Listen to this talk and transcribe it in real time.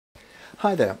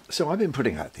Hi there. So I've been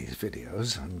putting out these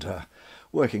videos and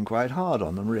working quite hard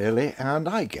on them really, and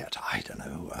I get,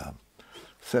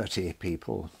 30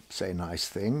 people say nice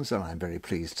things, and I'm very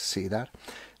pleased to see that.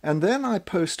 And then I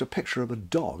post a picture of a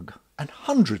dog and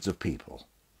hundreds of people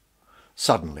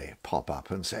suddenly pop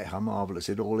up and say how marvellous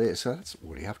it all is. So that's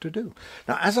all you have to do.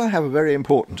 Now, as I have a very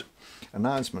important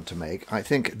announcement to make, I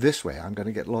think this way I'm going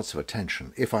to get lots of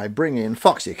attention if I bring in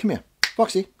Foxy. Come here.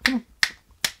 Foxy, come on.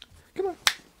 Come on.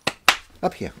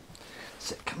 Up here.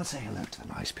 Come and say hello to the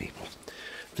nice people.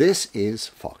 This is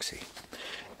Foxy,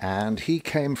 and he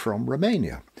came from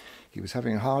Romania. He was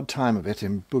having a hard time of it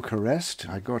in Bucharest.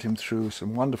 I got him through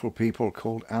some wonderful people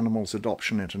called Animals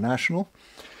Adoption International.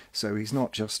 So he's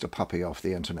not just a puppy off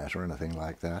the internet or anything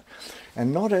like that.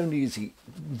 And not only is he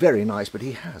very nice, but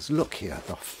he has, look here,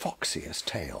 the foxiest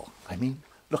tail. I mean,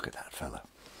 look at that fella.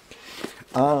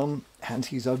 And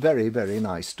he's a very, very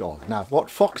nice dog. Now, what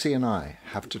Foxy and I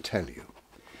have to tell you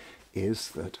is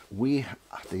that the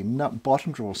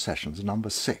bottom drawer sessions number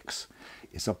 6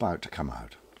 is about to come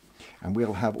out. And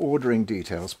we'll have ordering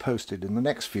details posted in the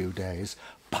next few days,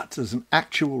 but there's an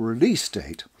actual release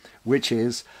date, which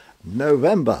is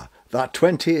November the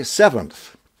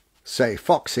 27th. Say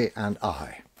Foxy and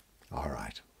I. All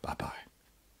right,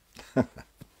 bye-bye.